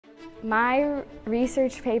My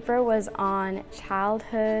research paper was on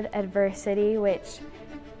childhood adversity, which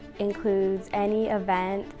includes any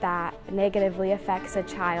event that negatively affects a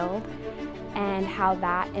child and how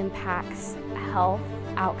that impacts health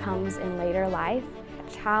outcomes in later life.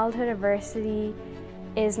 Childhood adversity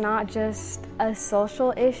is not just a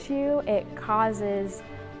social issue, it causes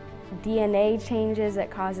DNA changes, it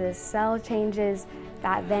causes cell changes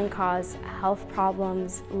that then cause health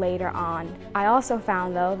problems later on. I also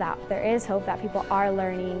found though that there is hope that people are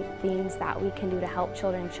learning things that we can do to help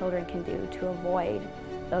children can do to avoid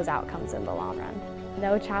those outcomes in the long run.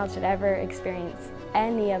 No child should ever experience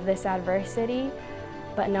any of this adversity,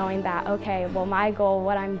 but knowing that, okay, well my goal,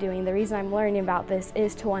 what I'm doing, the reason I'm learning about this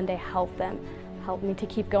is to one day help them, help me to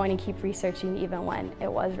keep going and keep researching even when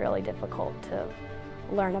it was really difficult to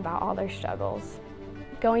learn about all their struggles.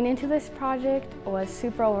 Going into this project was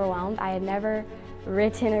super overwhelmed. I had never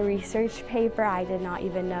written a research paper. I did not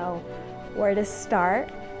even know where to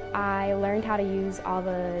start. I learned how to use all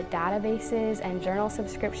the databases and journal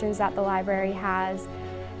subscriptions that the library has,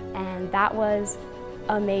 and that was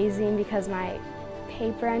amazing because my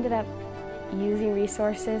paper ended up using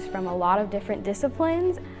resources from a lot of different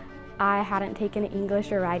disciplines. I hadn't taken an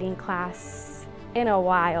English or writing class in a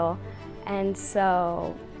while, and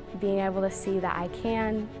so being able to see that I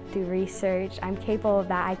can do research, I'm capable of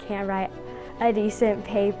that, I can write a decent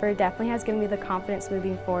paper, definitely has given me the confidence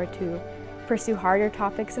moving forward to pursue harder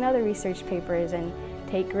topics in other research papers and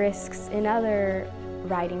take risks in other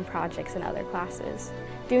writing projects and other classes.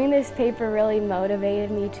 Doing this paper really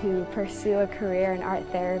motivated me to pursue a career in art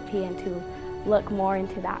therapy and to look more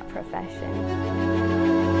into that profession.